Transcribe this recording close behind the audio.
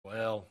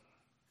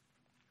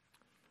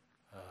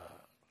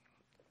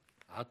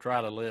I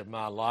try to live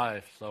my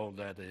life so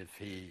that if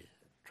he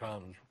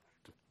comes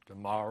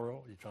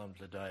tomorrow, he comes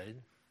today,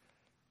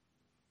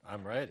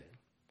 I'm ready.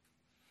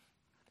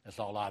 That's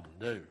all I can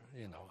do.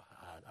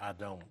 I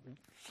don't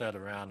sit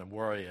around and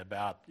worry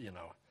about,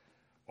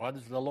 what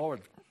if the Lord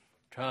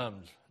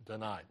comes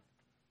tonight?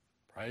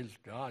 Praise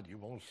God, you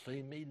won't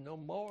see me no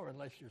more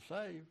unless you're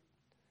saved,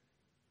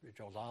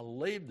 because I'll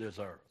leave this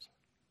earth.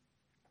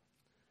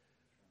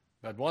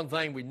 But one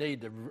thing we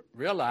need to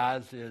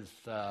realize is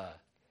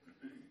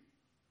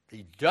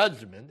the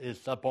judgment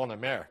is upon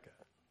America.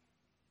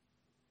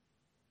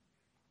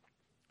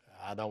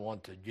 I don't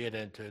want to get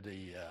into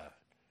the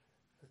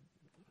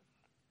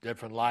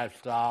different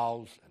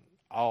lifestyles and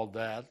all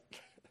that,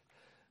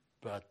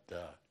 but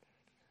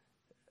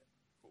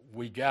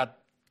we got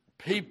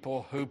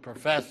people who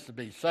profess to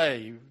be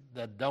saved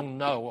that don't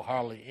know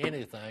hardly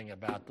anything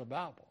about the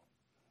Bible.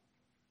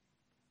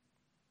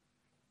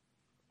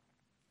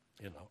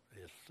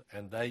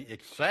 And they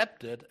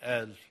accept it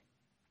as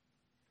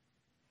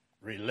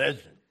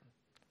religion.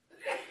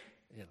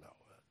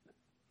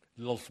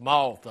 Little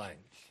small things.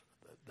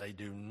 They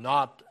do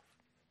not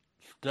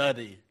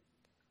study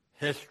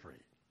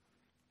history.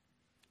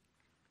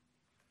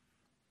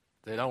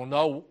 They don't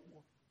know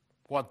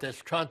what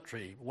this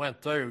country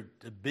went through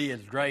to be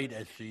as great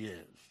as she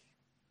is.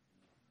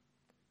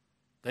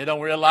 They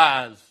don't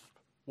realize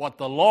what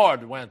the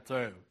Lord went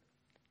through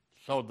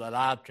so that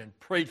I can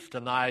preach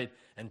tonight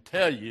and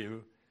tell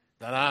you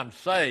that I'm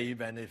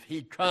saved, and if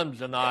he comes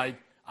tonight,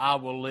 I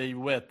will leave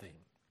with him.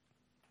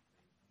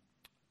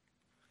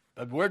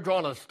 But we're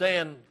going to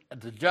stand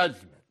at the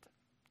judgment.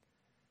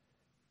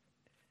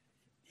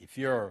 If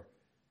you're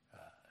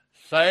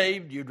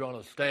saved, you're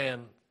going to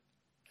stand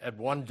at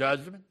one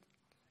judgment.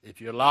 If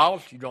you're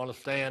lost, you're going to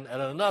stand at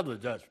another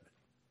judgment.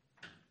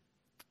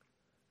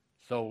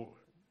 So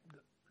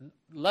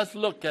let's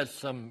look at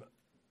some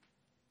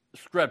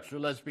scripture.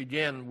 Let's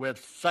begin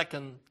with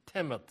 2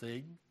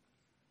 Timothy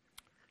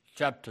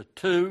chapter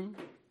 2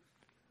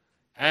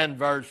 and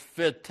verse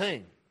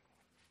 15.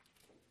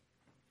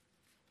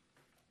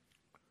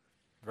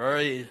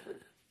 Very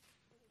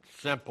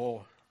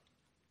simple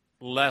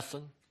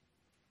lesson.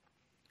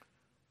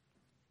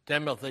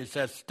 Timothy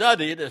says,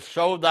 study to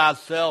show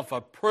thyself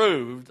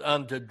approved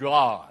unto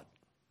God.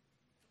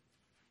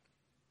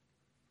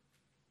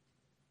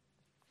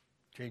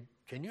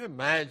 Can you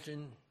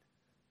imagine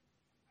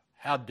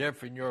how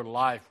different your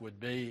life would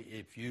be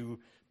if you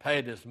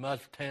paid as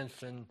much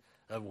attention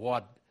of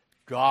what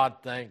God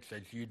thinks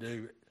as you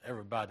do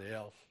everybody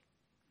else?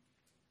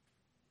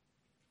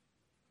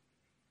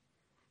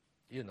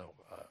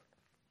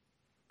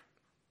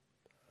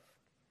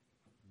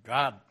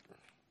 God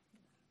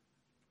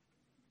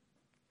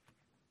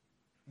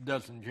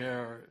doesn't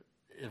care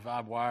if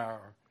I wear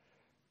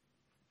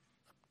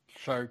a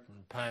shirt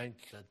and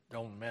pants that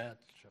don't match,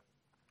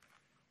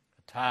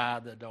 a tie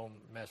that don't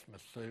match my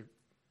suit.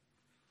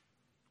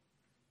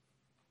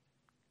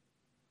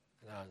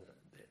 And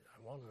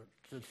I want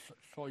to just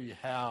show you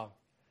how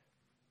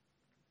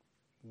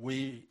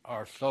we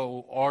are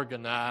so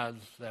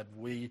organized that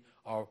we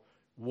are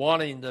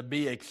wanting to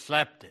be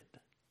accepted.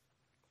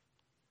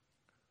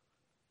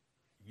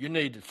 You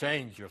need to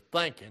change your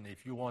thinking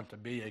if you want to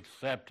be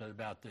accepted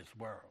about this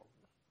world.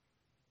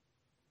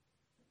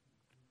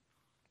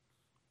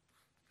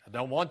 I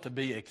don't want to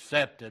be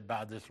accepted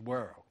by this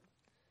world.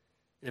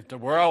 If the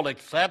world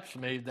accepts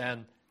me,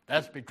 then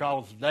that's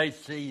because they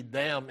see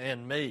them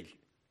in me.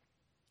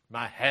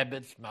 My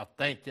habits, my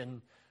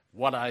thinking,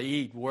 what I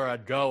eat, where I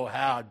go,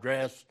 how I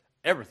dress,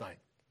 everything.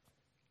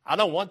 I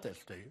don't want this,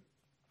 do you?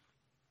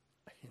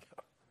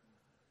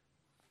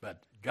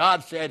 But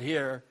God said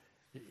here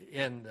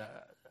in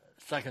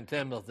 2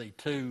 Timothy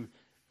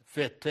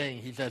 2:15,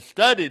 he says,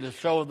 study to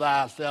show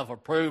thyself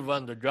approved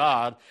unto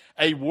God,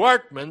 a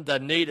workman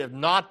that needeth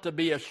not to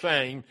be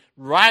ashamed,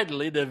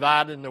 rightly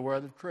dividing the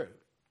word of truth.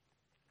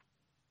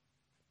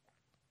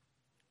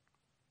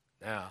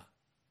 Now,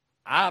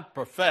 I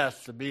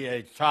profess to be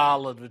a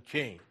child of the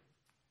King.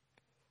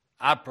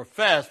 I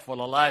profess for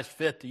the last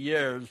 50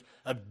 years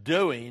of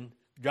doing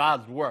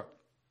God's work.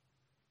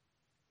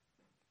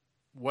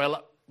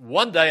 Well,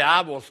 one day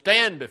I will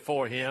stand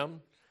before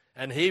him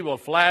and he will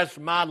flash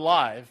my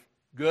life,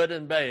 good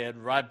and bad,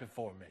 right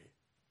before me.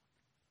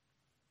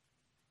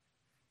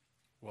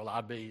 Will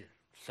I be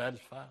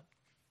satisfied?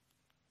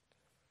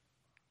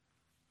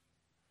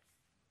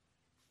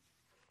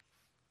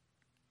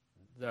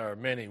 There are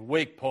many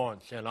weak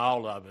points in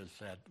all of us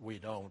that we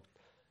don't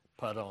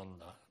put on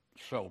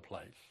the show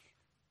place.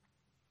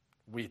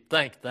 We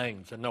think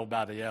things and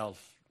nobody else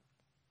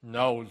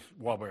knows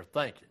what we're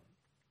thinking.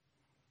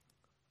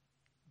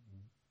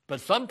 But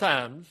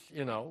sometimes,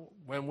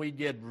 when we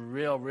get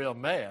real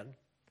mad,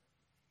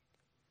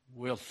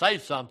 we'll say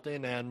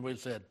something and we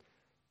said,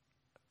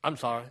 I'm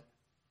sorry.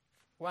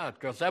 Why?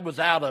 Because that was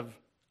out of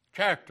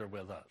character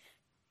with us.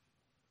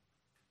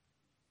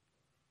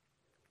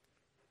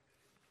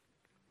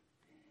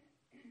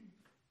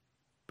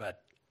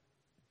 But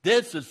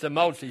this is the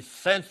most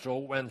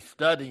essential when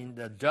studying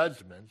the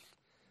judgments.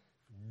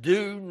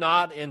 do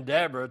not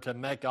endeavor to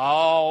make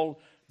all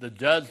the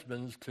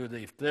judgments to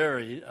the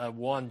theory of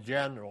one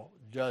general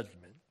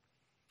judgment,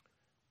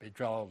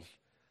 because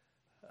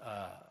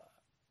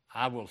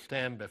I will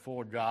stand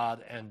before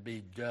God and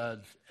be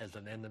judged as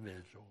an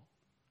individual.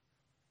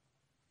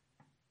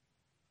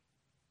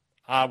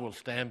 I will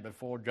stand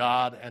before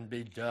God and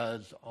be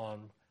judged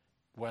on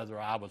whether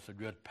I was a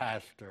good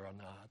pastor or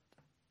not.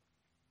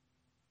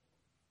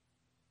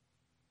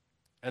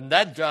 And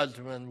that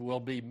judgment will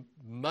be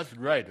much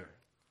greater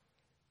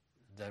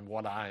than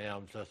what I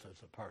am just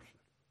as a person.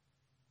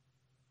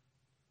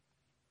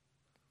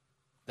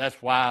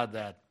 That's why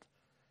that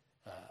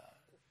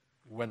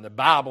when the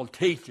Bible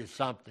teaches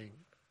something,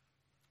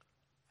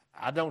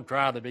 I don't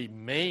try to be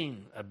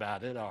mean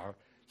about it or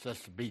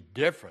just to be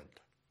different.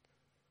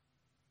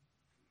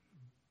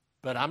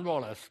 But I'm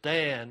going to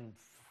stand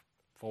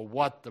for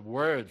what the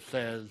Word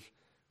says,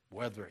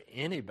 whether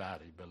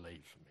anybody believes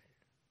me.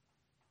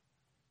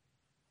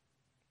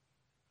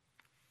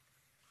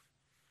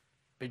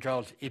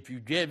 Because if you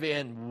give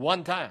in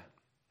one time,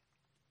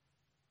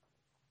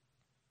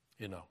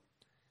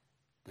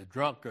 the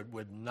drunkard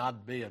would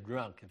not be a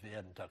drunk if he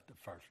hadn't took the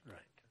first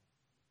drink.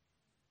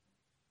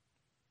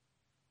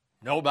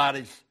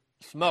 Nobody's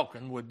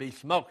smoking would be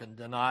smoking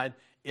tonight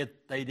if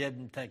they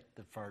didn't take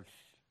the first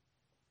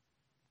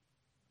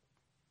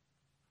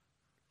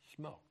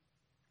smoke.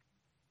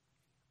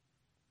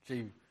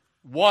 See,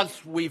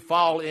 once we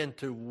fall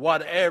into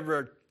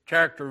whatever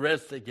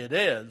characteristic it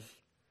is,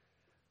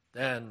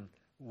 then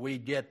we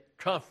get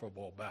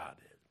comfortable about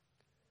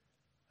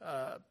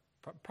it.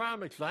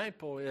 Prime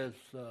example is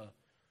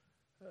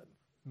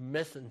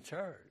missing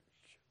church.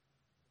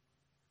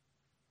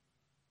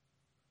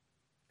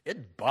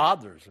 It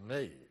bothers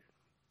me,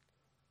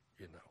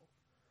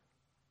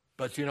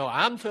 But,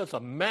 I'm just a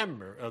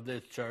member of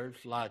this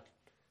church like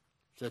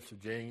Sister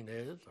Jean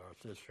is, or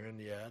Sister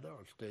Henrietta,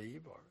 or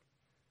Steve.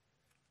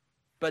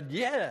 But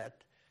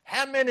yet,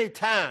 how many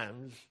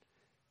times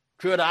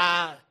could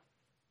I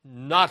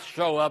not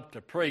show up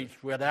to preach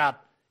without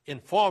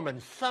informing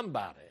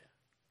somebody?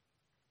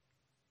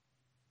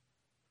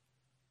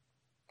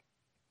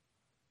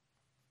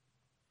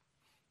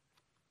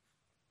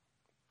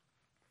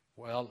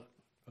 Well,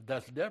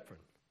 that's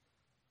different.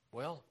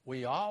 Well,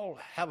 we all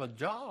have a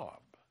job.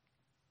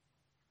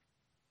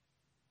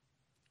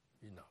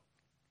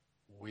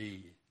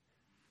 We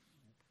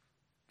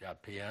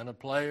got piano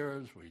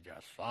players, we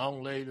got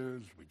song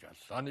leaders, we got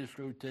Sunday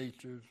school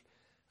teachers.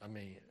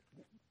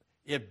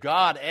 If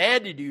God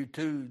added you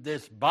to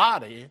this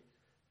body,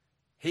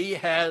 He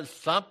has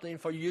something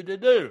for you to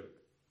do.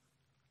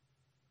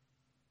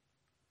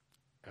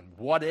 And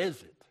what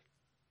is it?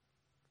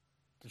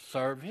 To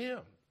serve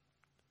Him.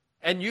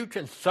 And you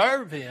can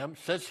serve Him.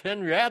 Sister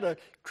Henrietta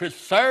could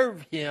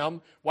serve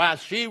Him while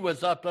she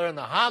was up there in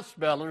the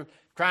hospital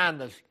trying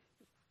to.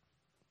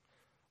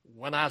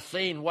 When I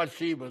seen what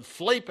she was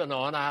sleeping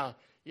on, I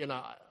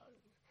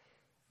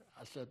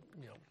said,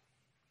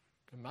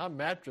 my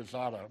mattress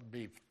ought to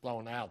be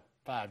thrown out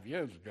 5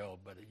 years ago,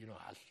 but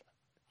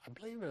I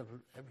believe it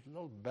was a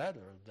little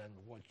better than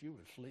what you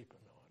were sleeping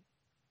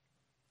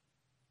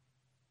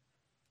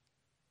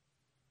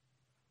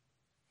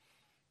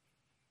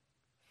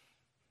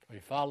on. Are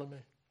you following me?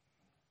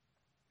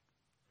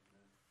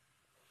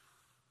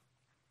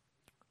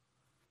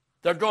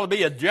 There's going to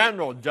be a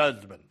general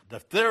judgment. The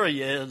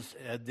theory is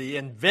the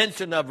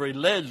invention of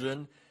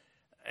religion,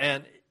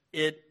 and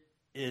it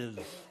is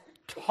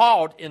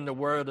taught in the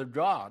Word of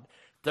God.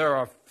 There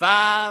are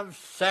 5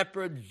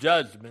 separate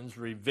judgments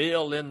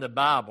revealed in the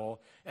Bible,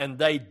 and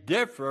they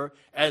differ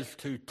as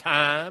to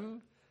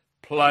time,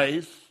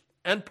 place,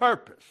 and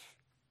purpose.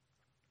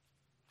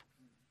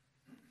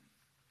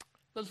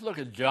 Let's look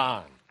at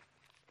John.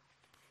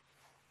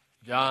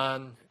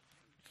 John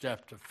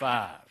chapter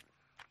 5.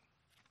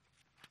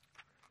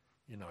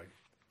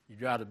 You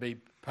got to be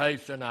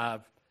patient.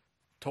 I've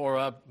tore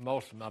up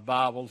most of my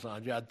Bibles. I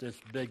got this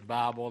big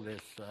Bible.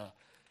 This,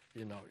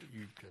 you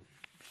can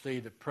see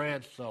the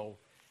print. So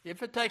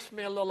if it takes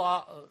me a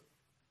little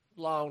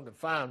long to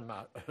find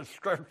my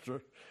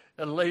scripture,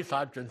 at least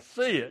I can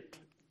see it,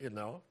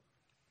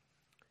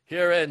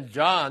 Here in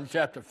John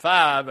chapter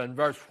 5 and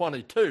verse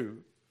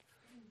 22,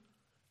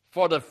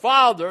 for the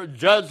Father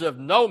judgeth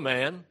no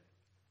man,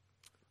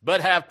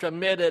 but have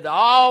committed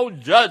all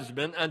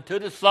judgment unto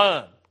the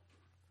Son.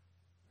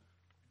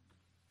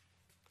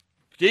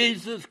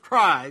 Jesus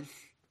Christ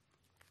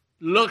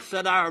looks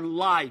at our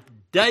life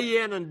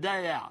day in and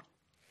day out.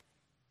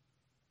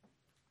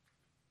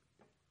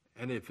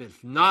 And if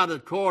it's not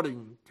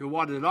according to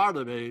what it ought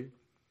to be,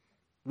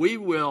 we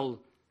will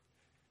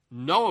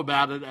know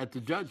about it at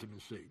the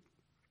judgment seat.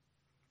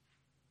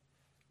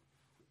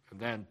 And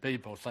then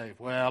people say,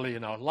 well,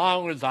 as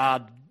long as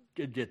I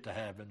get to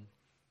heaven.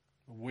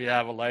 We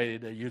have a lady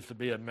that used to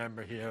be a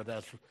member here.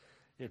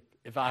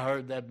 If I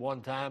heard that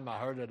one time, I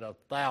heard it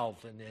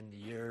 1,000 in the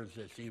years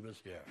that she was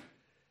here.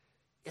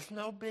 It's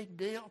no big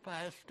deal,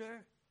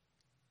 Pastor.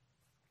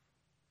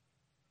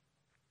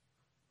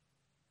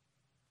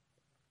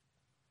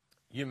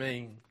 You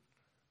mean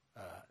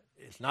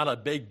it's not a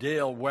big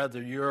deal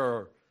whether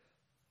you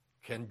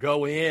can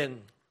go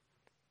in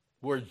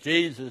where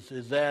Jesus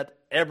is at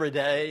every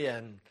day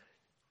and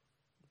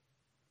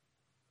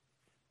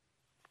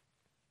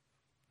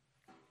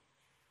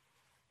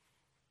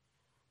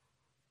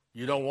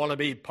you don't want to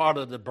be part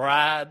of the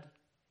bride.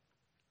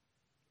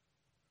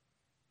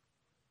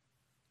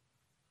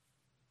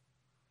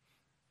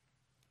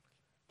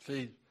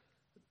 See,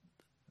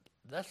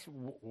 that's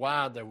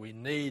why that we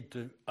need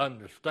to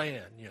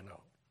understand,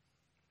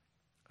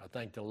 I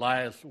think the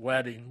last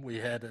wedding we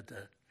had at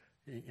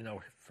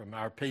from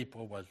our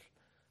people was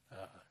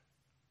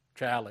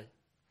Charlie.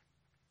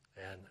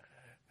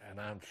 And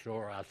I'm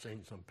sure I've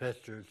seen some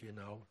pictures,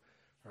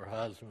 her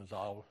husband was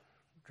all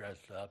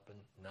dressed up and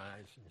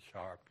nice and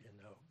sharp,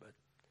 but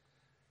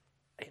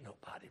ain't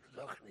nobody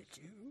looking at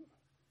you.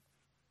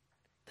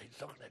 They're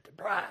looking at the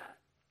bride.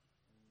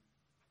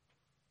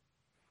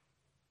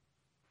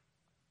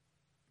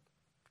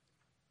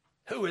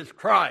 Who is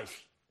Christ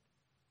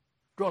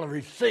going to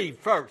receive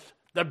first?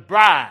 The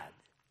bride.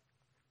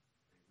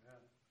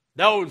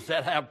 Those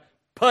that have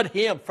put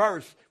him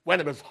first when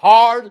it was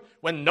hard,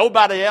 when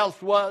nobody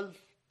else was.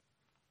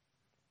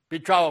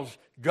 Because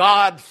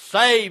God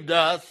saved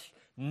us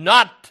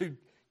not to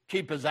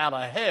keep us out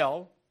of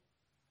hell.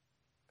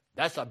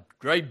 That's a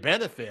great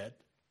benefit.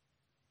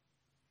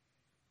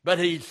 But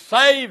he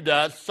saved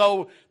us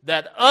so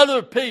that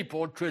other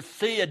people could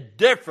see a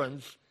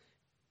difference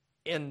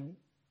in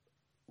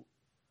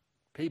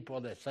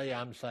people that say,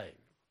 I'm saved.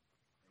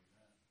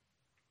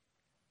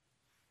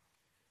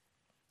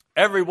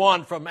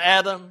 Everyone from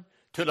Adam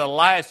to the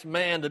last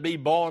man to be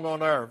born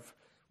on earth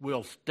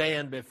will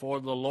stand before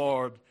the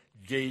Lord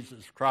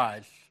Jesus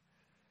Christ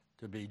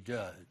to be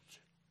judged.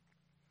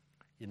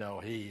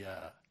 He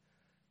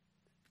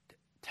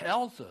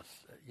tells us,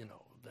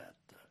 that,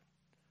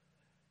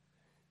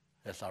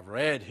 as I've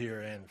read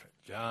here in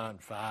John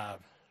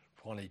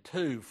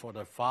 5:22, for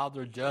the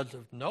Father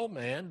judgeth no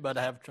man, but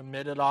have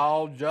committed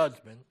all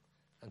judgment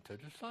unto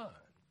the Son.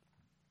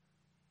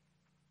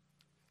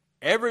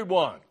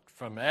 Everyone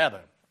from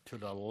Adam to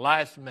the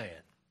last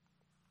man.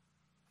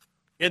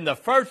 In the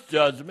first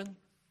judgment,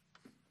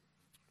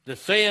 the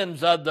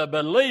sins of the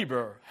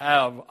believer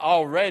have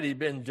already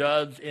been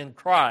judged in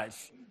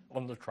Christ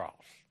on the cross.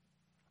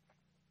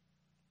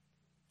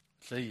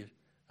 See,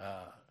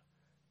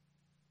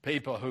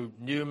 people who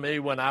knew me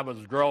when I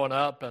was growing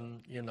up,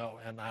 and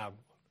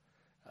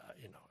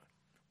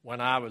when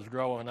I was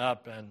growing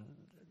up in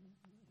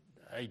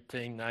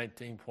 18,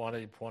 19,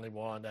 20,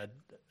 21,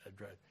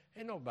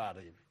 ain't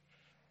nobody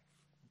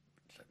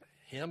said,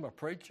 him a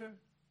preacher?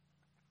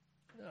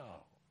 No.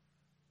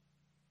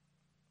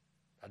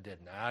 I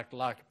didn't act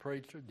like a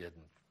preacher,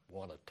 didn't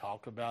want to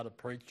talk about a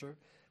preacher.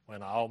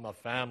 When all my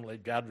family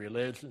got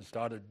religion,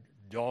 started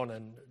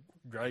joining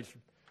Grace,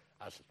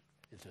 I said,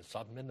 is there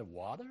something in the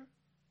water?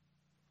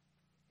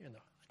 I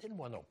didn't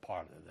want no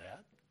part of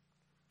that.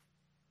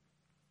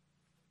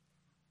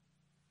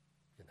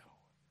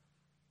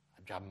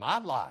 I've got my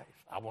life.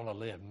 I want to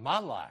live my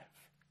life.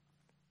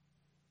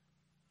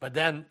 But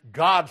then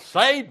God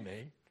saved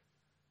me.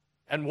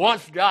 And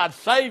once God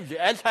saves you,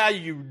 that's how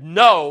you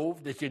know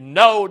that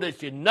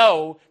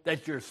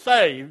you're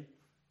saved.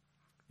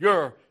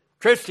 Your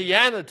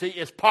Christianity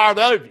is part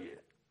of you.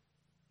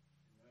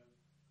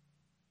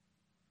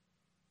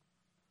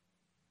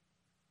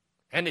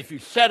 And if you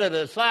set it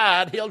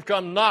aside, he'll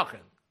come knocking.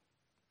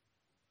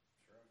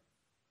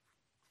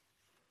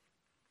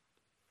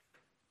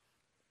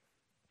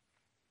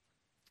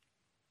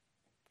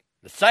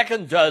 The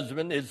second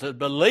judgment is the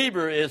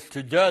believer is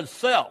to judge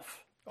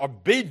self, or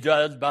be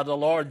judged by the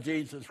Lord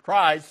Jesus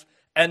Christ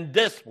and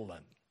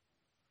discipline.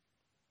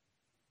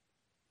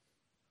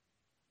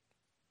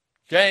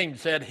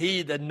 James said,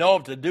 he that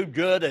knoweth to do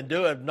good and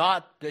doeth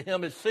not, to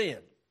him is sin.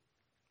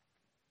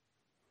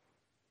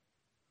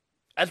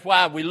 That's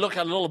why we look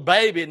at a little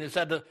baby and it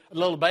said the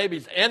little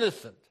baby's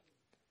innocent.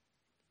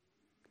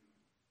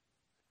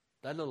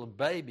 That little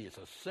baby is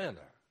a sinner.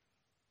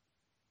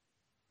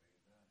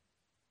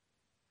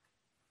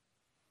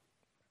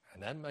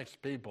 And that makes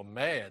people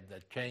mad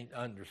that can't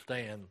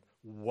understand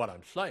what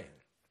I'm saying.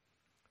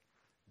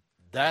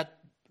 That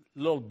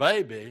little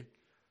baby,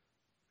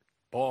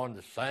 born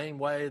the same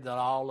way that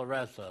all the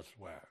rest of us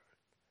were.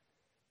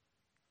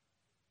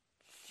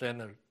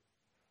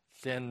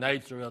 Sin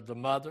nature of the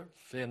mother,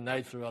 sin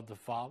nature of the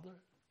father.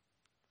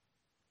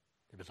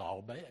 It was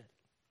all bad.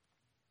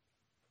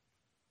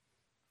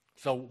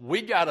 So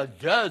we got to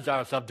judge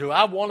ourselves. Do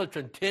I want to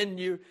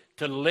continue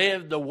to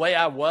live the way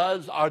I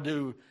was, or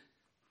do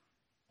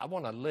I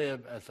want to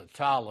live as a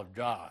child of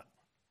God?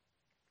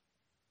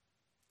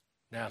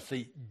 Now,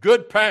 see,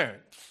 good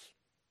parents,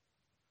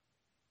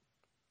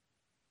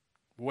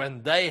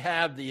 when they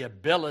have the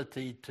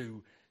ability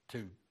to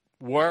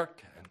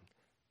work and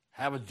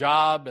have a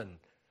job, and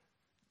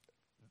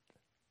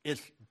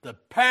it's the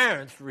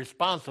parents'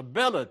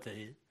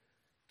 responsibility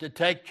to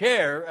take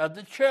care of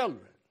the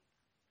children.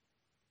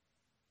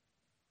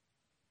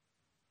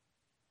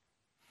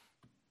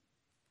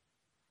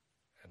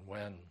 And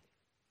when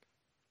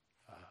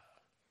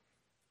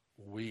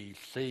we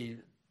see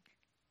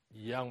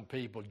young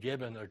people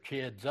giving their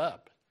kids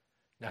up.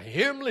 Now,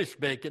 humanly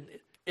speaking,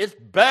 it's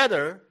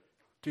better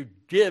to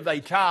give a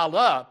child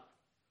up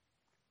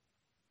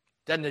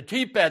than to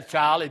keep that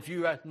child if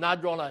you are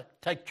not going to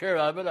take care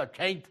of it or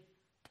can't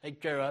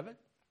take care of it.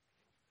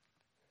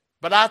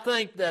 But I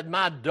think that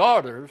my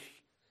daughter's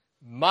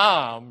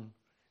mom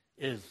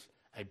is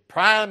a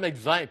prime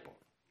example.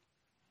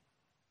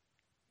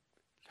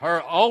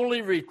 Her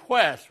only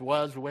request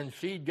was when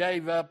she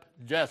gave up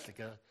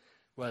Jessica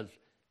was,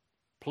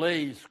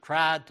 please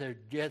try to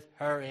get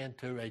her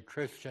into a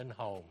Christian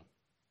home.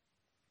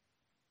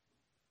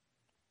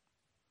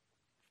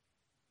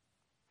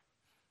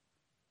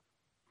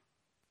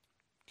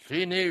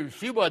 She knew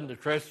she wasn't a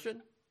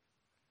Christian.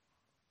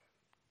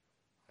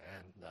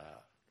 And,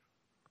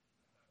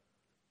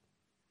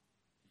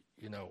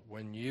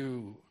 when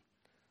you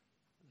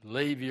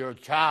leave your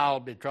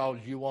child because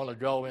you want to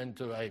go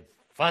into a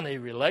funny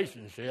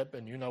relationship,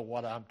 and you know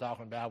what I'm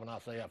talking about when I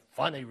say a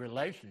funny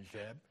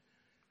relationship,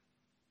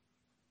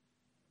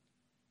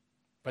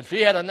 but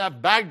she had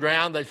enough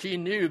background that she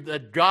knew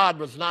that God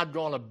was not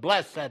going to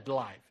bless that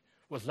life,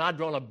 was not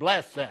going to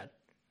bless that.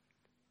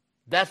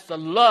 That's the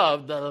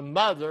love that a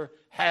mother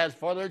has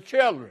for their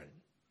children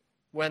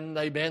when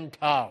they've been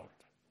taught.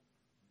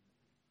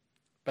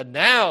 But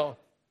now,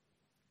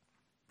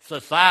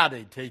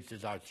 society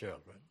teaches our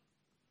children.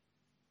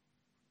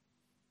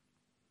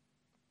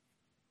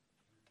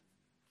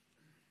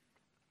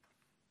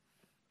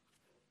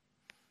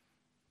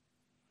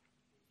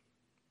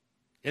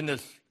 In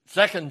this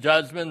second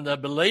judgment, the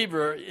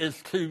believer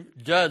is to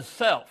judge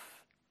self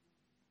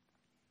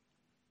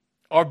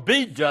or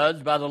be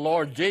judged by the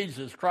Lord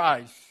Jesus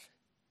Christ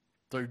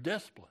through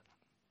discipline.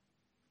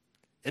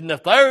 In the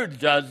third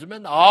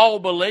judgment, all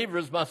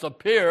believers must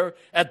appear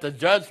at the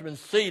judgment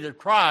seat of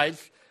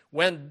Christ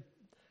when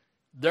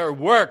their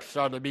works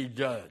are to be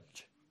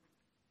judged.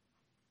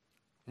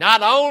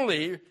 Not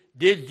only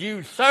did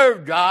you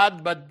serve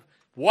God, but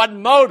what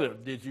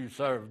motive did you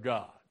serve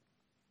God?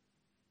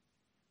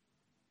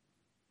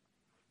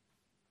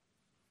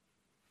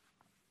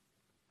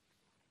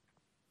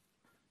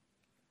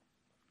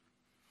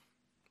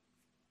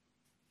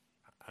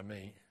 I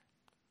mean,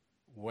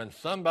 when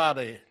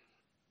somebody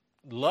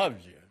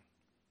loves you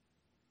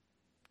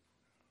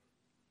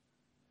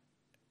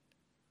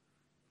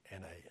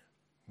in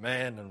a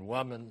man and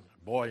woman,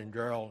 boy and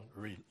girl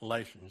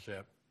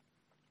relationship,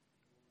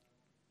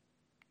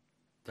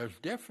 there's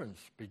difference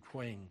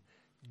between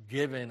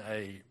giving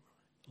a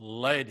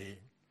lady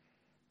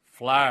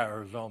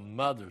flowers on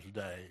Mother's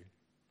Day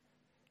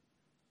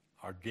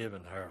or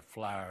giving her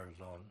flowers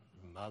on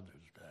Mother's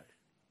Day.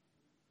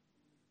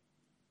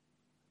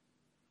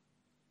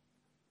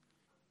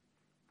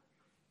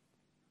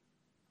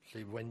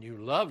 See, when you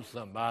love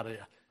somebody,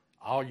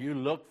 all you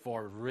look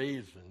for is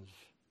reasons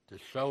to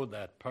show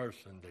that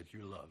person that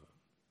you love them.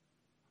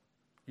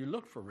 You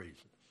look for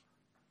reasons.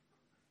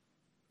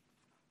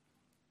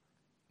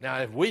 Now,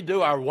 if we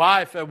do our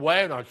wife that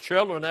way and our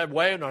children that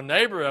way and our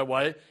neighbor that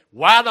way,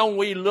 why don't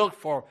we look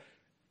for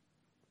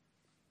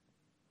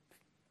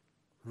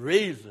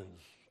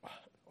reasons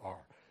or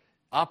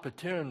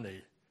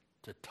opportunity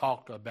to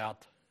talk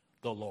about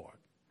the Lord?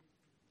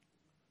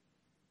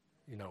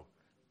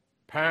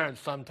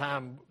 Parents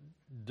sometimes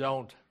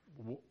don't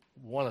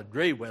want to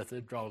agree with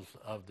it because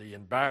of the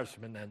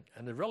embarrassment,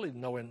 and there's really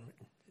no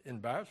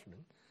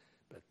embarrassment.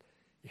 But,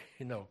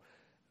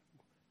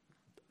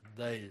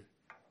 they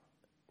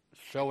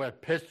show a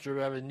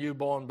picture of a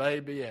newborn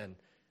baby, and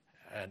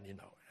it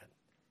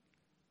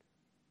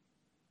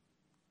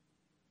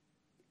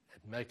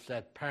makes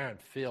that parent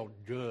feel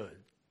good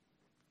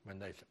when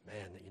they say,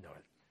 man,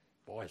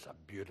 boy, it's a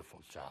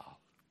beautiful child.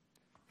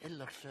 It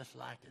looks just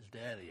like his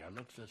daddy, or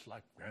looks just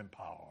like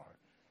grandpa, or,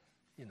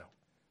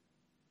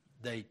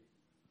 they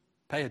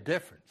pay a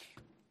difference.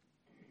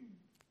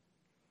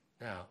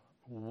 Now,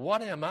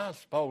 what am I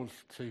supposed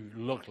to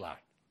look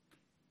like?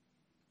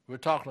 We're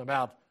talking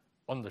about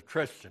on the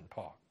Christian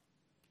part.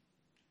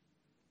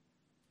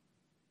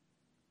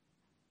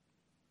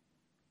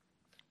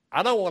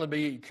 I don't want to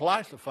be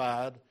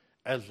classified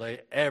as an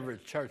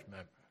average church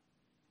member.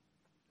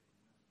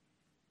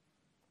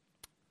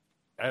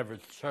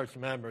 Average church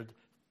member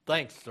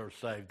thinks they're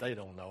saved. They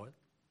don't know it.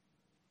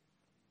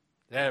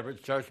 The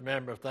average church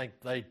member thinks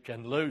they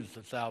can lose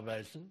the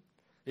salvation,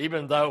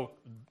 even though,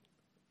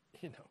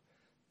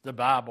 the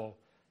Bible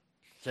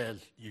says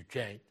you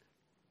can't.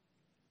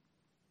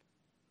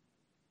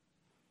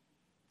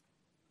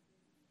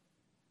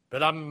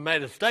 But I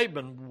made a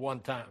statement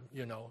one time,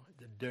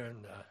 during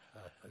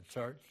a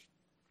church.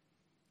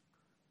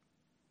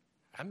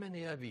 How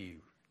many of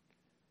you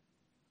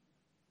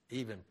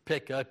even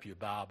pick up your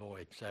Bible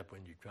except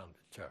when you come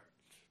to church?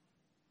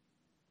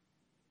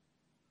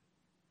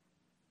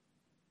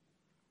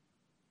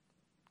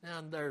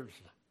 Now, there's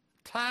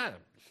times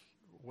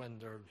when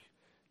there's,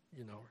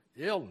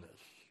 illness.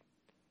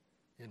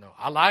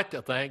 I like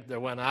to think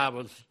that when I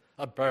was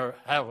up there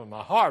having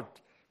my heart,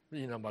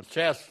 my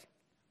chest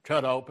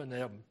cut open,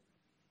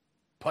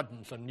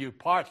 putting some new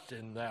parts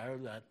in there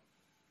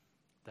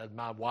that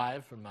my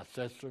wife and my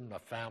sister and my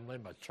family,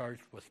 my church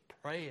was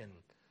praying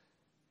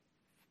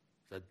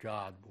that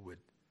God would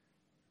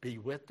be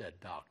with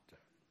that doctor,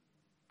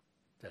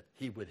 that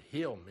he would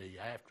heal me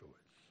afterwards.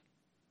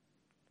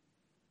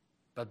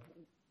 But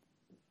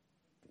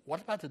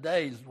what about the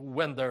days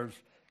when there's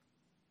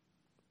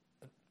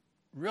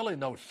really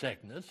no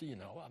sickness? I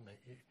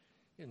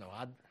mean,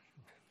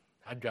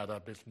 I got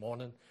up this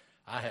morning,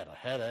 I had a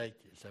headache.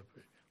 He said,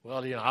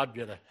 well, I'd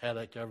get a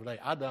headache every day.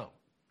 I don't.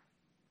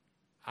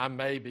 I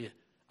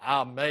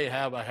may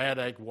have a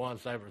headache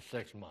once every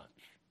 6 months.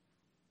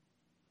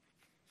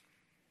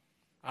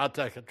 I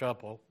take a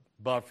couple,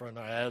 Bufferin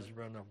or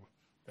aspirin or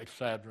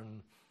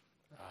Excedrin.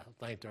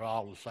 I think they're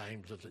all the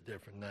same, just a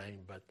different name,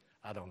 but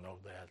I don't know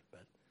that.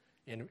 But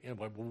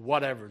anyway,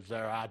 whatever's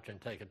there, I can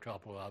take a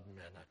couple of them,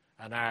 and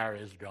an hour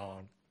is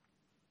gone.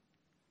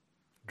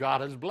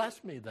 God has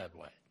blessed me that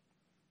way.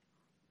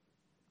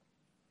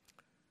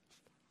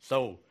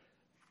 So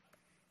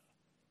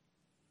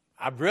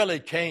I really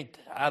can't.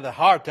 I had a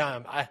hard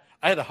time. I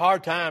had a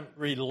hard time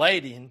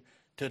relating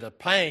to the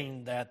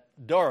pain that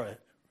Dora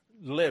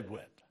lived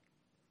with,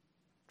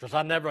 because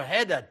I never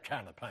had that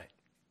kind of pain.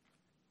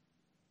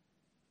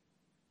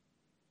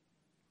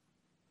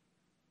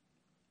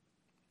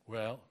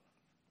 Well,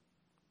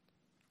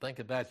 think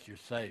of that, your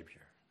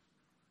Savior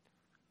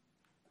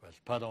was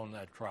put on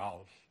that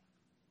cross,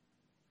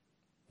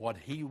 what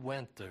he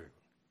went through,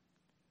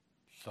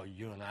 so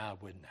you and I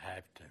wouldn't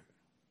have to.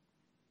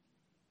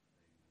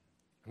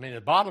 I mean,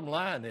 the bottom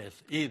line is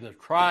either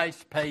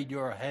Christ paid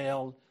your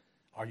hell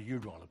or you're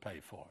going to pay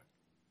for it.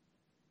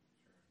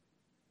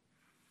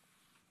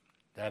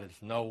 That is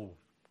no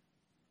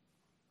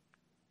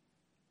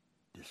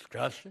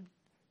discussion.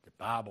 The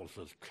Bible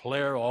says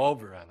clear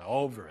over and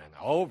over and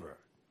over.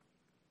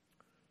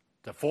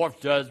 The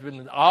fourth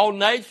judgment, all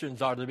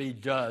nations are to be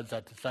judged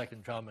at the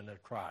second coming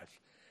of Christ.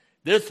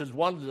 This is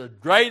one of the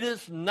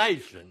greatest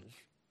nations,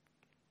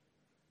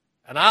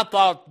 and I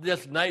thought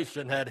this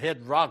nation had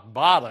hit rock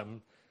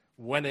bottom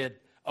when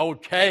it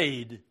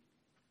okayed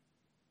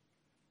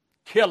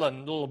killing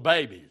little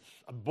babies,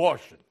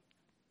 abortion.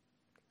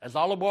 That's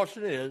all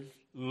abortion is,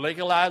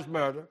 legalized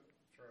murder.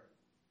 Sure.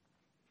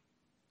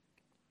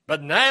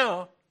 But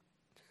now,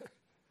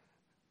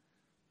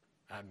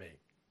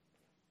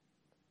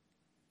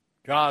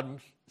 God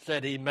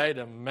said he made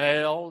them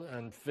male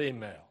and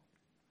female.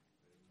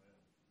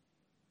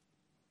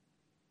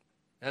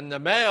 And the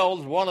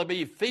males want to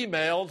be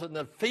females, and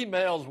the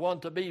females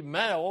want to be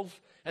males.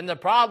 And the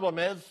problem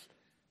is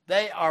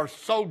they are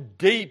so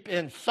deep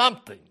in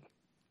something,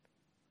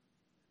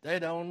 they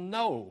don't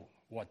know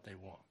what they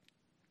want.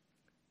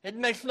 It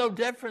makes no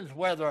difference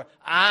whether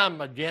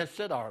I'm against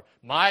it or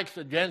Mike's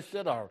against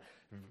it or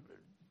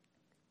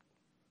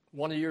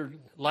one of your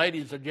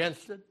ladies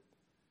against it.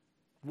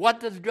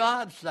 What does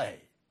God say?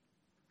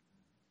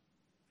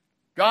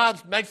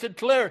 God makes it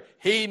clear.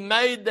 He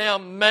made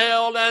them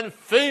male and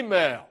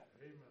female.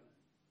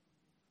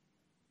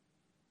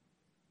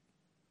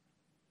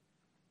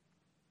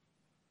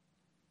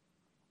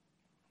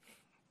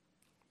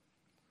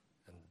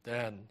 And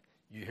then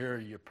you hear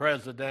your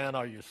president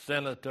or your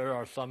senator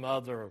or some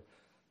other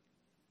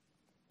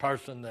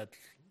person that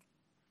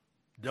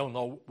don't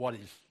know what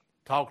he's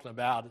talking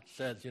about. It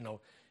says,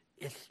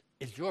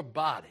 it's your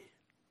body.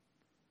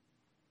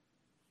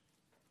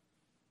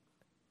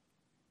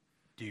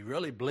 Do you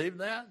really believe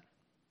that?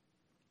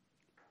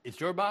 It's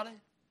your body?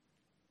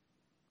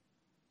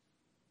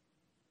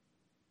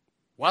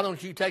 Why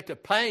don't you take the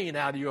pain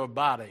out of your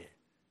body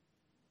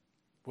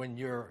when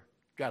you've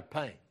got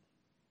pain?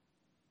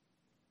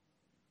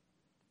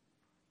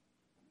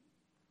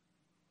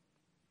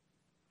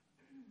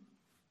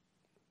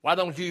 Why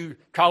don't you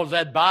cause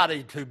that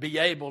body to be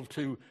able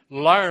to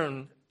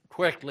learn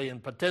quickly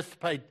and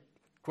participate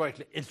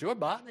quickly? It's your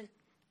body.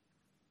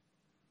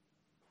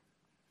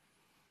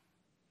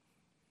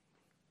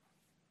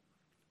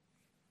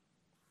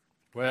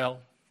 Well,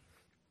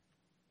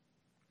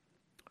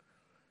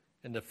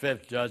 in the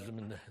fifth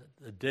judgment,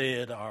 the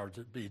dead are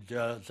to be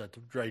judged at the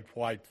great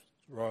white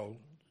throne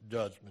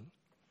judgment.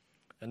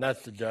 And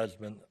that's the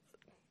judgment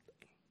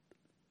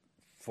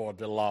for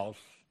the lost.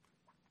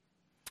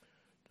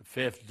 The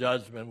fifth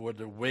judgment where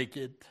the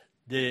wicked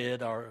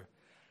dead are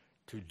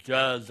to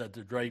judge at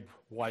the great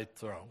white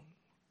throne.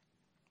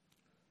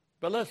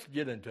 But let's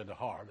get into the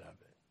heart of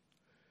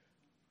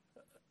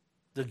it.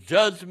 The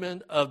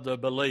judgment of the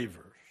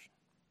believers.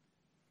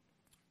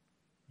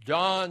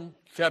 John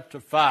chapter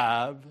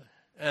 5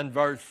 and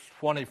verse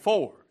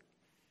 24.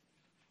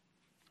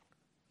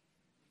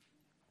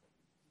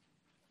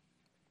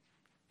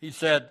 He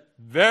said,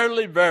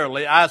 Verily,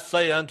 verily, I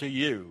say unto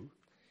you,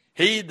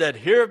 he that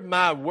heareth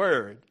my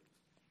word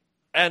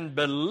and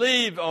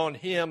believe on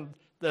him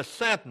that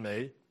sent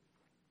me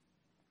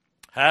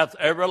hath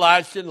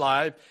everlasting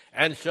life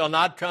and shall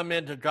not come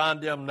into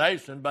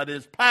condemnation, but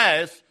is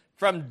passed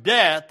from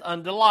death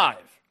unto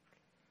life.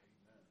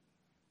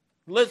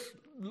 Let's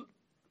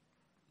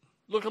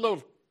look at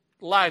those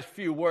last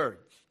few words.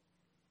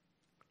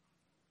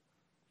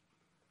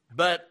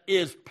 but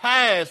is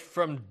passed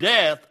from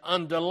death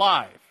unto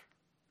life.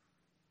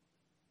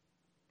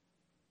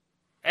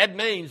 That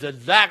means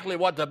exactly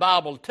what the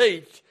Bible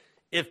teaches.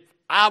 If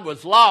I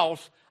was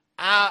lost,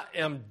 I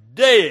am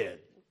dead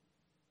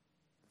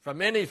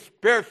from any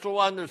spiritual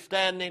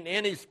understanding,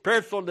 any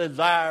spiritual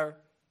desire.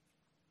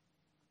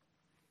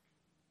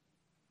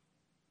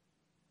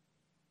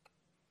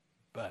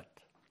 But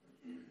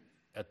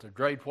at the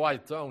great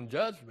white throne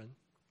judgment,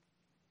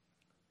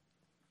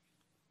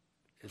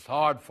 it's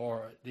hard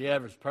for the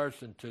average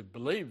person to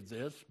believe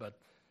this, but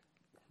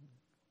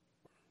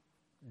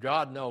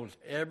God knows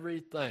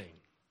everything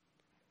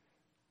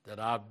that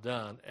I've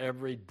done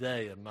every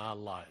day of my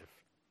life.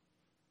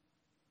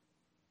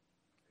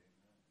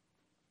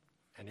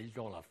 And he's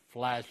going to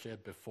flash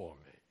it before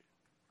me.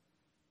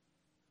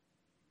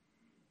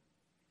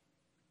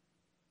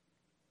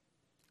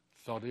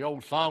 So the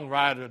old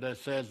songwriter that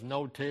says,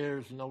 no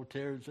tears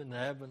in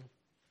heaven,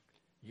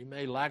 you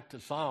may like the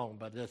song,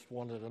 but it's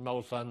one of the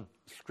most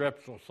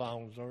unscriptural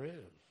songs there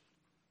is.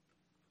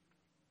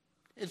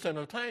 It's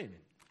entertaining.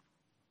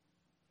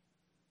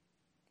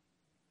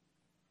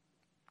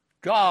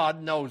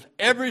 God knows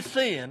every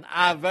sin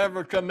I've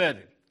ever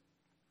committed.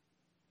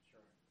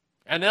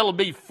 And it'll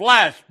be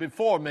flashed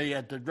before me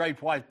at the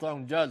great white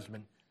throne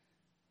judgment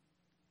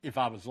if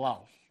I was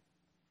lost.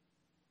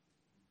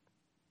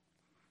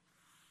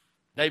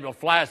 They will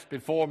flash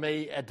before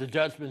me at the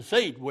judgment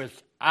seat, which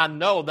I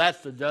know that's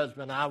the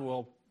judgment I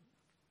will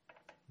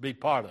be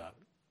part of.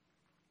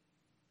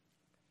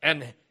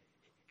 And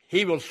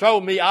he will show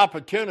me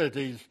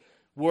opportunities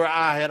where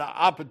I had an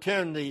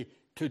opportunity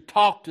to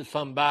talk to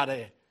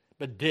somebody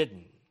but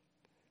didn't.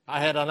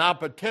 I had an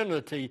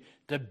opportunity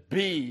to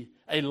be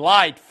a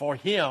light for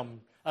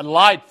him, a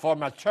light for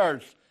my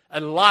church, a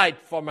light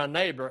for my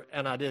neighbor,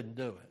 and I didn't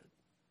do it.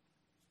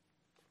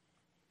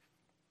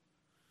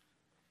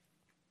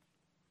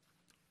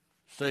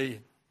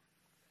 See,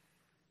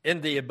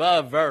 in the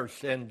above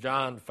verse in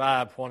John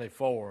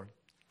 5:24,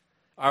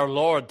 our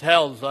Lord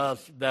tells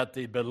us that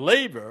the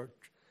believer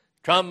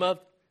cometh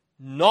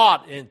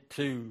not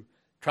into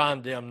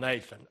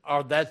condemnation,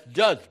 or that's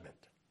judgment.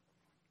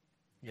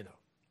 You know,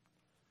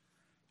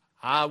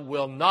 I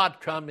will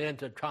not come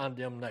into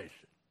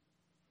condemnation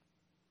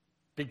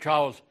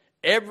because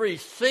every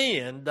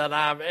sin that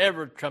I've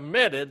ever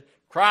committed,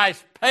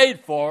 Christ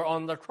paid for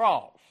on the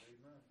cross.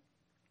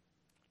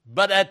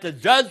 But at the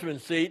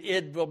judgment seat,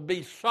 it will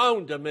be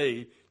shown to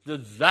me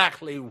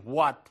exactly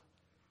what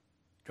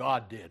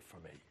God did for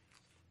me.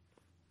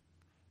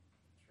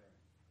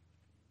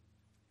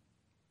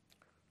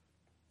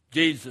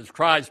 Jesus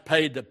Christ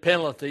paid the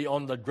penalty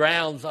on the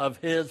grounds of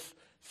his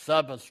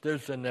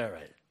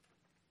substitutionary.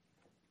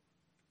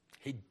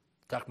 He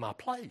took my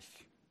place.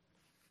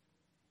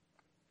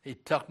 He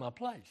took my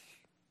place.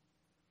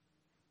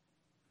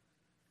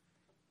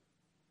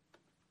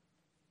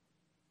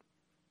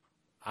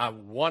 I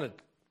wanted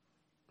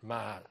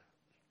my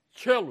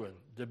children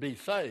to be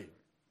saved.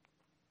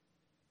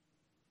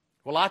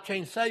 Well, I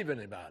can't save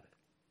anybody.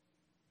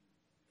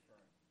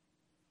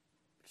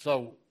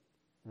 So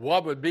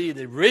what would be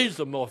the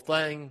reasonable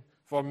thing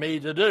for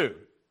me to do?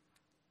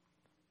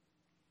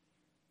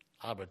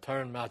 I would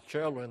turn my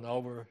children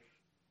over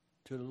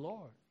to the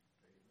Lord.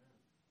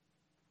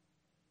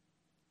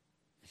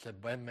 He said,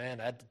 well, man,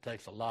 that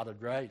takes a lot of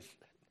grace.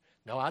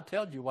 No, I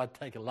tell you what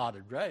takes a lot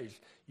of grace.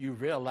 You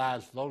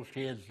realize those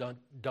kids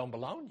don't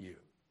belong to you.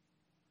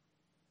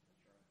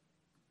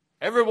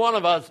 Every one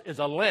of us is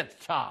a lent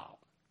child.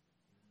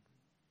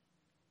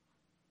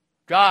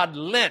 God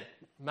lent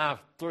my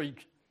 3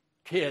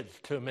 kids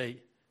to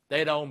me.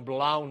 They don't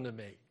belong to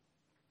me.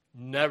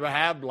 Never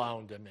have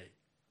belonged to me.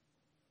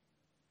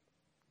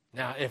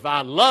 Now, if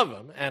I love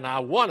them and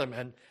I want them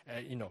and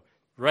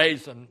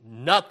raise them,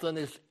 nothing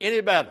is any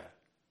better.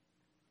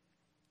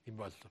 It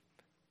was the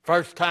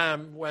first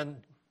time when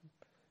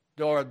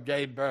Dora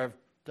gave birth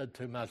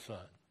to my son.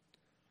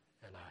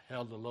 And I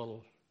held a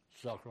little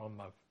sucker on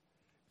my,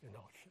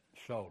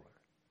 shoulder.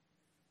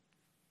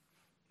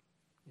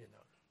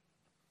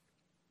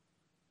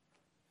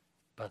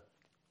 But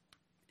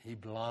he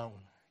belonged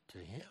to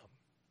him.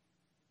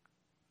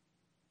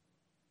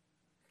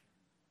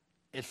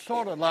 It's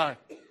sort of like,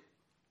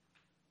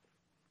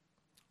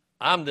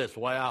 I'm this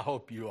way, I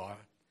hope you are.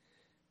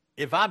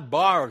 If I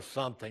borrow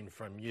something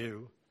from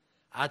you,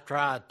 I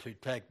try to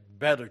take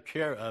better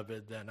care of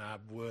it than I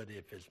would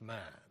if it's mine.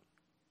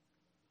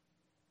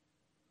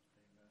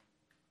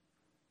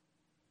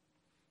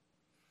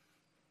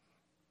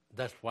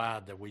 That's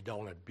why that we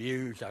don't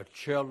abuse our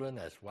children.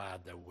 That's why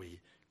that we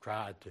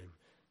try to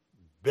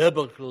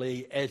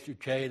biblically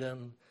educate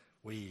them.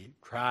 We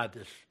try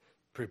to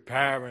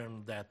prepare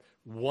them that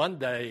one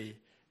day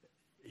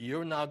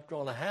you're not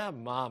going to have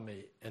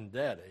mommy and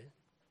daddy.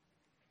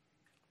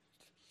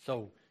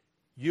 So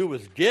you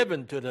was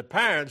given to the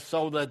parents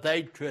so that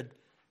they could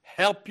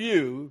help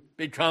you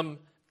become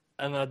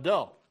an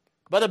adult.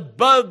 But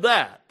above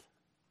that,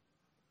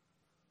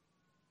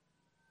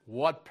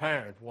 what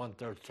parent wants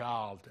their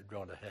child to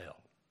go to hell?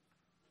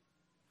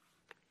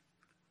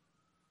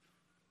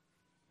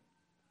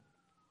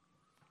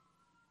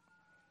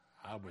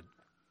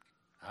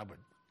 I would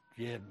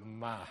give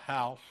my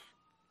house,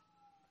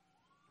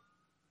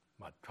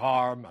 my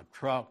car, my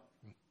truck,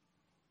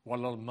 what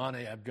little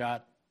money I've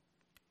got.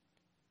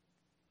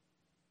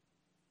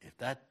 If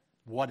that's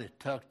what it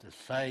took to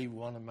save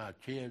one of my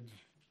kids,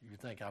 you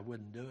think I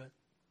wouldn't do it?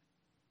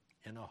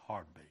 In a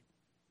heartbeat.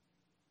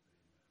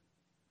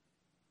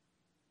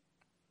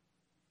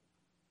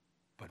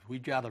 But we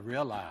got to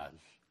realize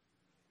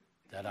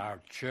that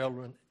our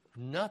children,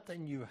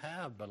 nothing you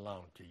have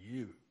belongs to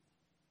you.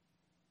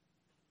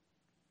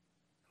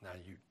 Now,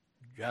 you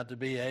got to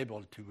be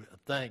able to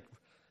think,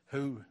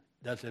 who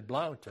does it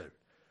belong to?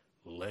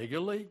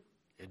 Legally,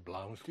 it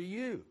belongs to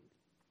you.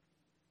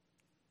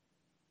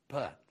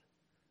 But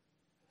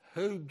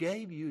who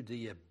gave you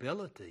the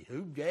ability?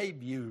 Who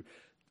gave you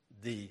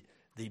the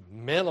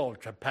mental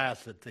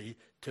capacity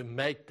to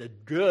make the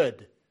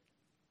good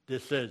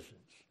decisions?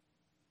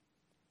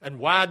 And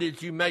why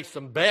did you make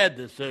some bad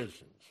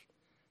decisions?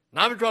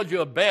 Not because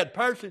you're a bad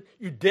person.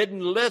 You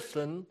didn't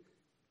listen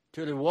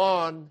to the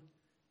one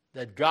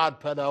that God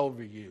put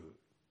over you.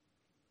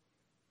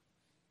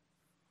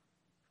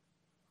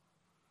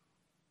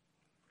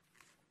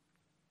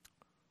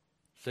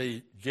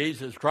 See,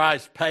 Jesus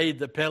Christ paid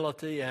the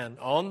penalty, and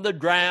on the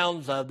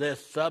grounds of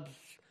this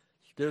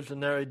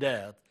substitutionary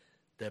death,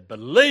 the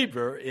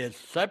believer is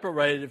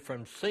separated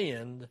from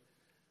sin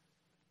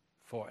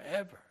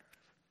forever.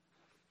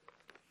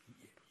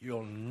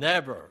 You'll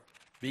never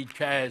be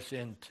cast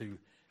into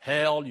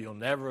hell. You'll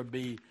never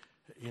be,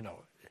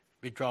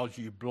 because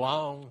you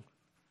belong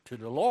to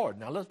the Lord.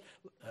 Now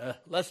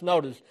let's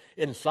notice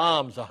in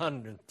Psalms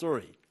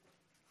 103.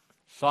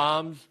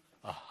 Psalms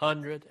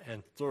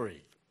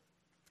 103.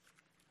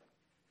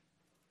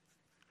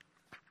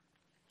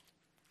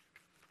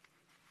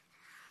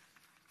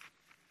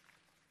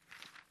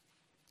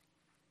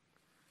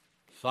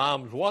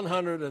 Psalms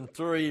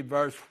 103,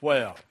 verse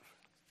 12.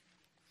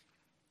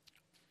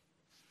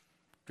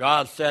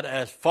 God said,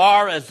 as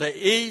far as the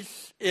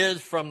east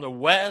is from the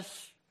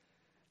west,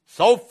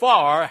 so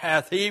far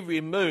hath he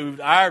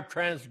removed our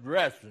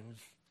transgressions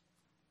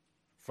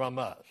from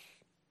us.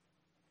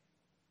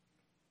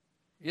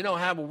 You know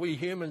how we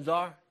humans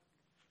are?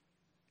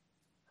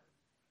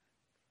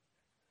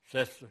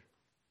 Sister,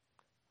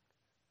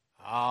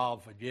 I'll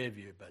forgive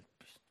you, but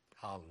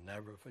I'll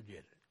never forget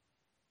it.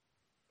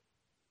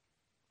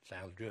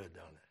 Sounds good,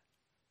 don't it?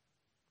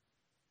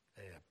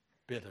 There's a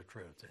bit of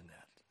truth in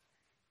that.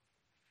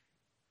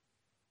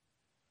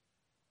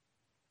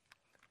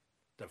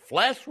 The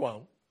flesh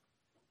won't,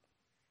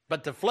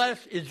 but the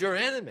flesh is your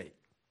enemy.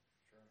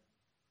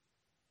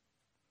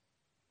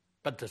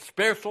 But the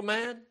spiritual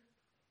man,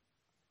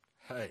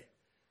 hey,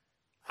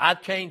 I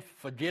can't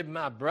forgive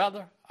my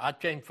brother. I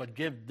can't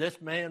forgive this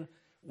man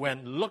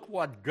when look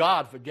what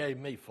God forgave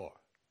me for.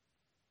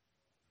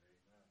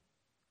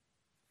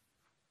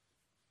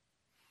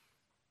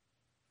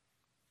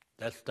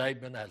 That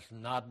statement has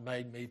not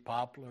made me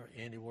popular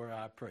anywhere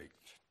I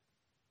preach,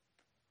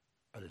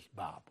 but it's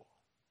Bible.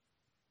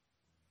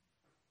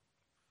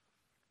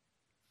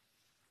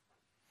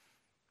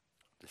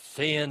 The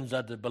sins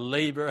of the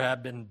believer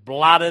have been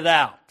blotted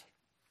out,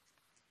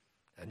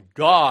 and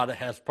God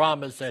has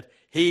promised that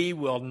he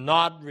will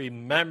not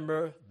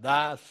remember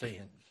thy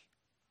sins.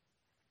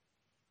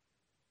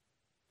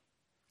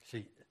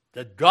 See,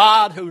 the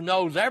God who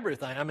knows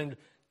everything,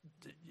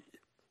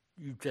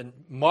 you can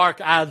mark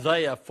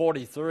Isaiah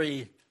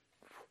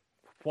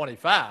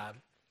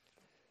 43:25,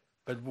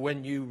 but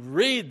when you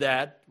read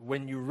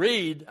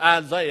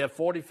Isaiah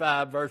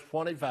 45, verse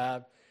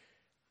 25,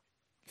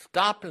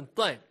 stop and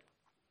think.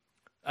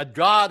 A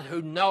God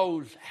who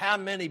knows how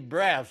many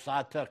breaths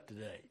I took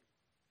today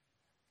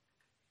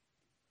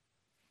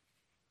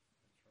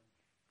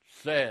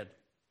said,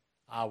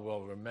 I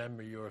will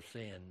remember your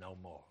sin no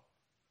more.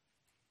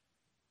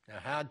 Now,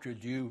 how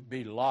could you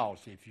be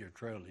lost if you're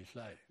truly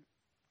saved?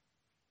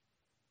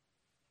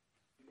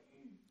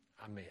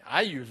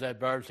 I use that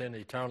verse in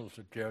eternal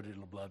security of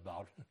the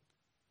blood-bought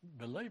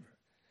believer.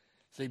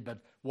 See, but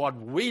what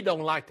we don't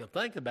like to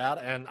think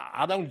about, and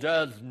I don't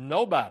judge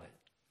nobody.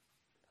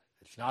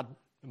 It's not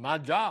my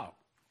job.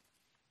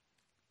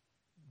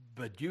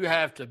 But you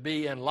have to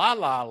be in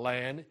la-la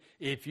land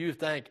if you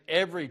think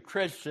every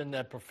Christian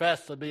that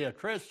professes to be a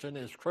Christian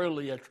is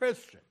truly a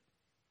Christian.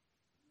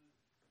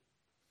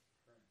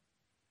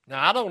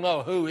 Now, I don't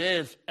know who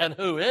is and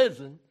who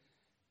isn't,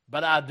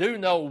 but I do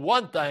know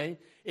one thing.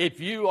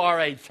 If you are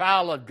a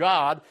child of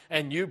God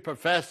and you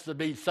profess to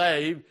be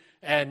saved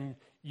and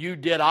you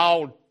did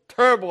all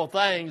terrible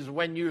things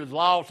when you was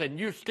lost and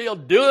you're still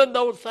doing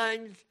those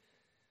things,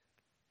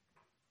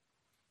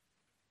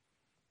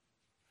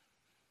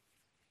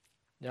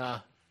 nah,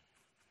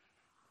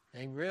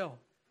 ain't real.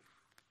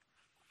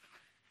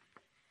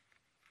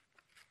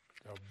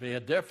 There'll be a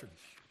difference.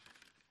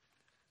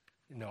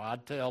 I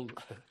tell,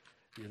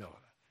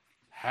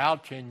 how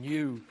can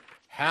you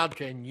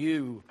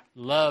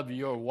love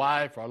your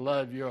wife or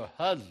love your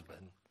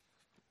husband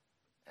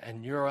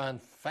and you're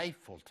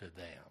unfaithful to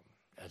them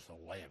as a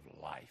way of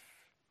life?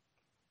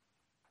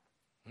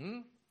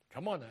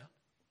 Come on now.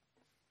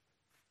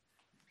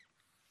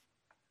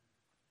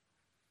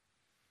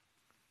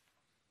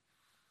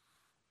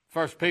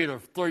 1 Peter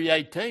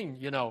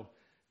 3:18,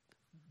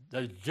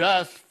 the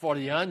just for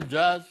the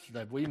unjust,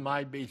 that we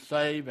might be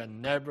saved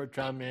and never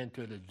come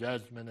into the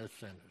judgment of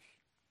sinners.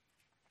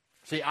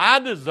 See, I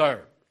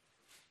deserve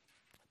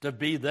to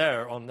be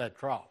there on that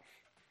cross.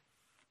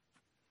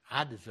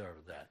 I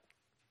deserve that.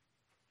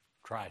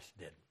 Christ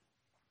didn't.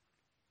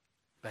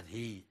 But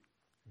he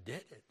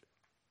did it.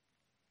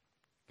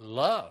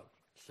 Love,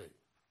 see.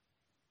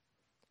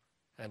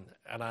 And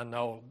I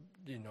know,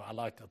 I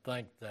like to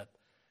think that,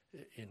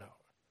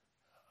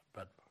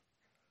 but,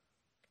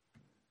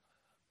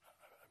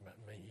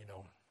 I mean,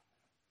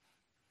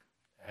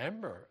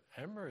 Amber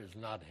is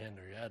not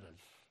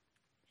Henrietta's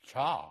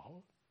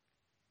child.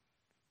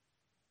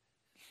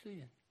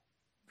 See,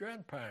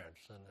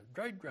 grandparents and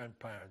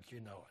great-grandparents,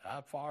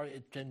 how far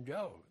it can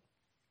go.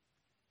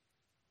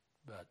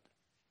 But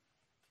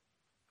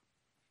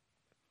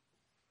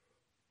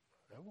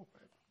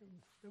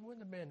there wouldn't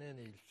have been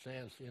any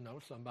sense,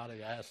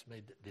 somebody asked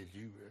me, did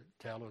you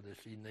tell her that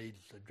she needs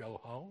to go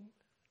home?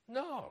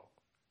 No.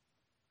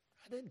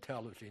 I didn't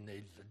tell her she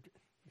needs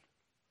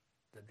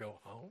to go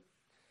home.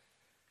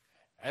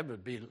 That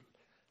would be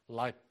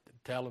like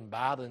telling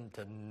Biden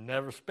to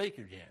never speak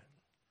again.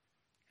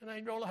 It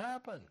ain't going to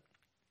happen.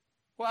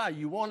 Why?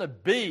 You want to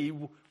be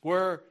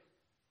where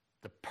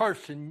the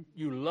person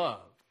you love.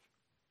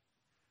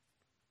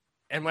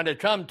 And when it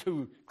comes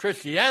to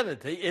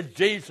Christianity, it's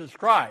Jesus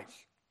Christ.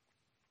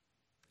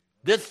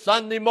 This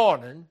Sunday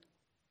morning,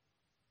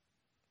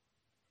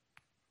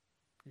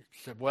 he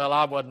said, well,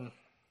 I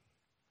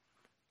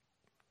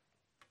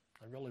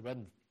really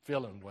wasn't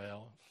feeling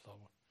well, so,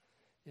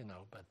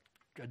 but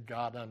good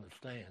God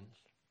understands.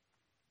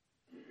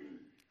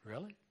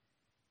 Really?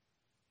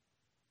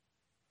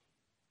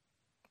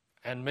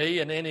 And me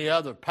and any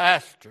other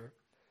pastor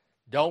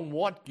don't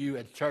want you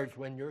at church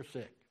when you're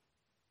sick.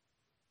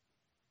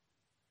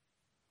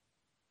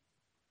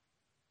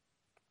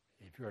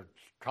 If you're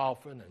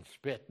coughing and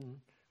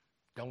spitting,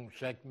 don't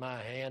shake my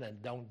hand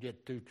and don't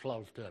get too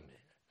close to me.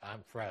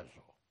 I'm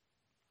fragile.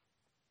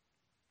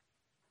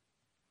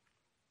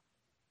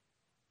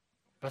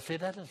 But see,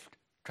 that is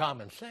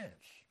common sense.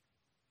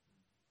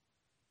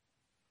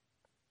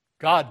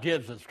 God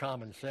gives us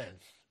common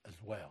sense as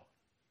well.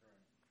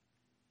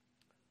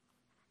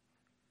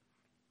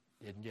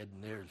 Didn't get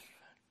near as...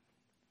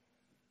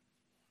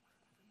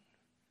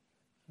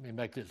 Let me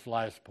make this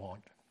last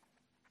point.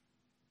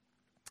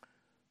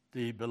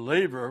 The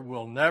believer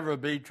will never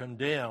be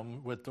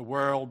condemned with the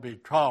world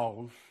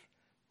because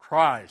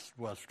Christ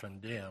was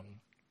condemned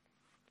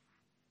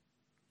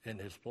in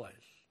his place.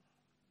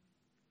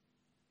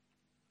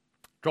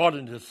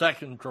 According to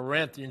 2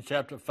 Corinthians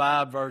chapter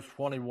 5, verse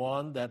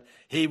 21, that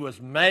he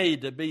was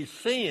made to be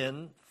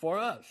sin for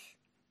us.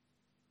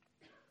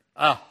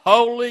 A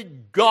holy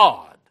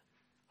God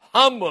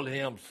humbled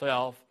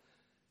himself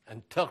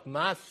and took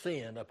my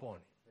sin upon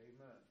him.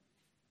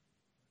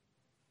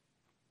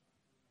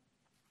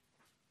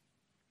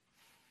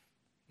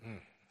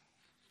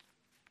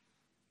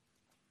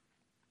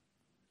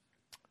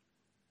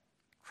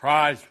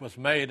 Christ was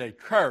made a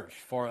curse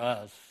for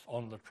us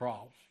on the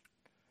cross.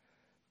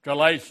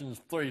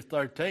 Galatians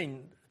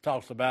 3:13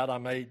 talks about, I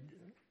may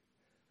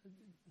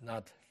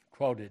not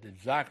quote it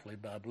exactly,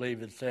 but I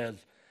believe it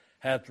says,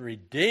 hath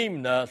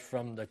redeemed us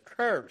from the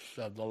curse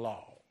of the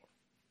law.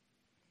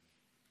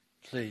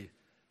 See,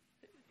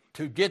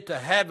 to get to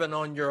heaven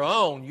on your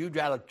own, you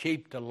got to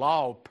keep the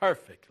law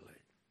perfectly.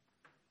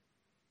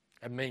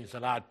 That means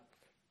that I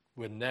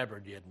would never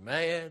get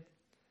mad.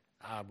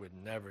 I would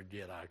never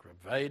get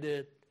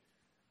aggravated.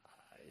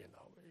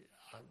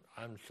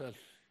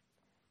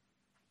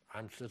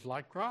 I'm just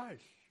like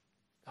Christ.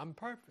 I'm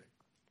perfect.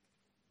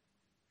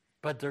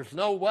 But there's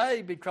no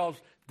way, because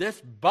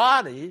this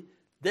body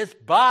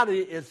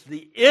is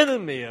the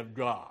enemy of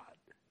God.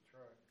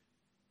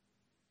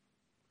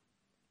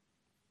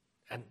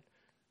 And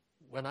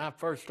when I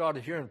first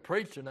started hearing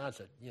preaching, I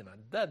said,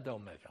 that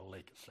don't make a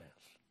lick of sense.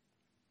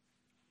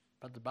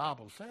 But the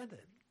Bible said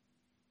it.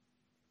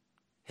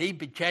 He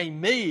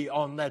became me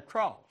on that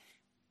cross.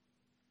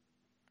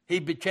 He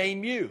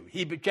became you.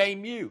 He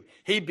became you.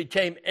 He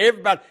became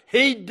everybody.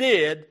 He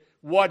did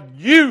what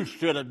you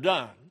should have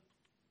done.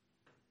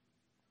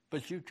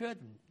 But you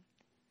couldn't,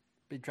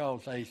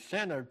 because a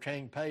sinner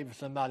can't pay for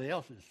somebody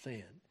else's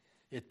sin.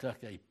 It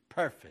took a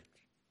perfect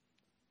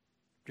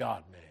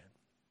God-man.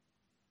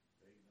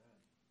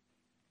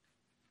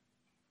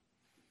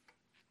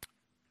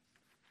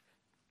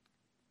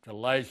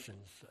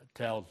 Galatians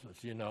tells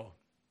us,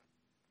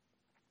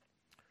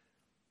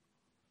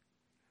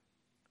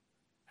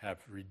 have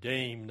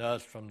redeemed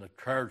us from the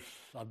curse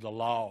of the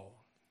law.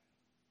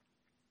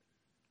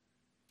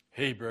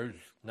 Hebrews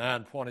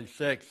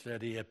 9:26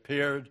 said he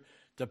appeared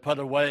to put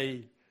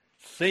away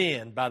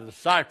sin by the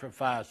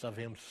sacrifice of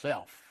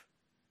himself.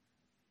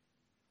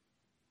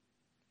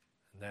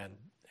 And then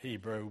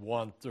Hebrews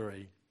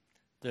 1:3,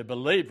 the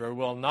believer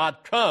will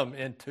not come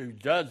into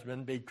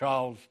judgment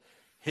because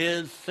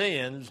his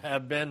sins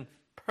have been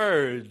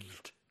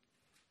purged.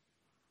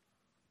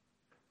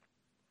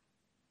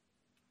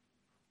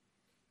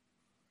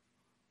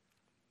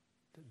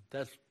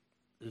 that's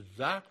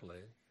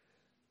exactly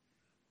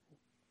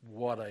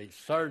what a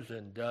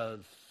surgeon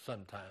does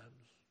sometimes.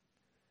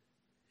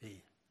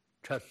 He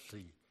cuts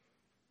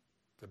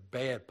the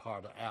bad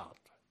part out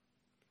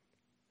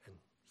and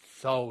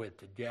sew it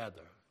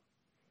together.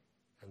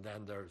 And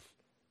then there's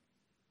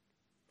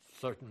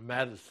certain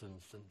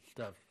medicines and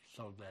stuff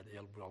so that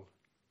it will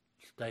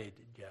stay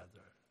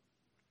together.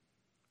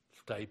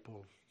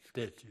 Staples,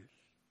 stitches.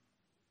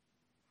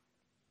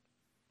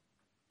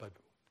 But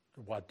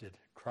what did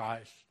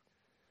Christ,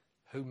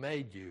 who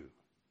made you?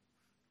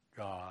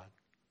 God.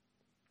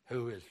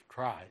 Who is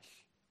Christ?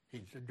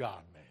 He's a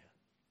God-man.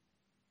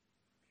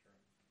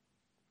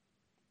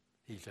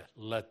 He said,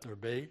 let there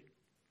be.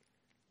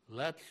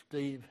 Let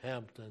Steve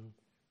Hampton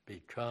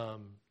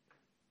become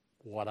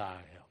what I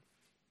am.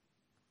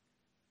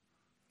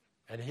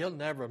 And he'll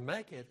never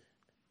make it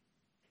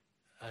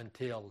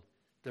until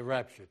the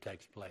rapture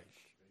takes place.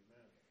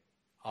 Amen.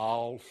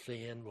 All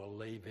sin will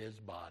leave his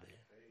body.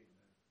 Amen.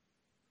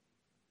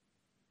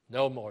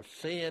 No more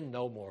sin,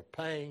 no more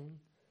pain.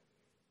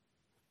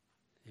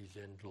 He's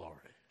in glory.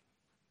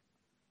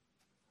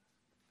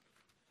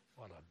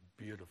 What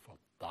a beautiful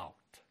thought.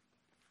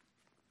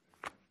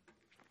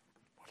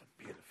 What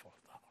a beautiful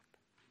thought.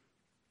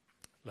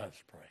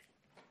 Let's pray.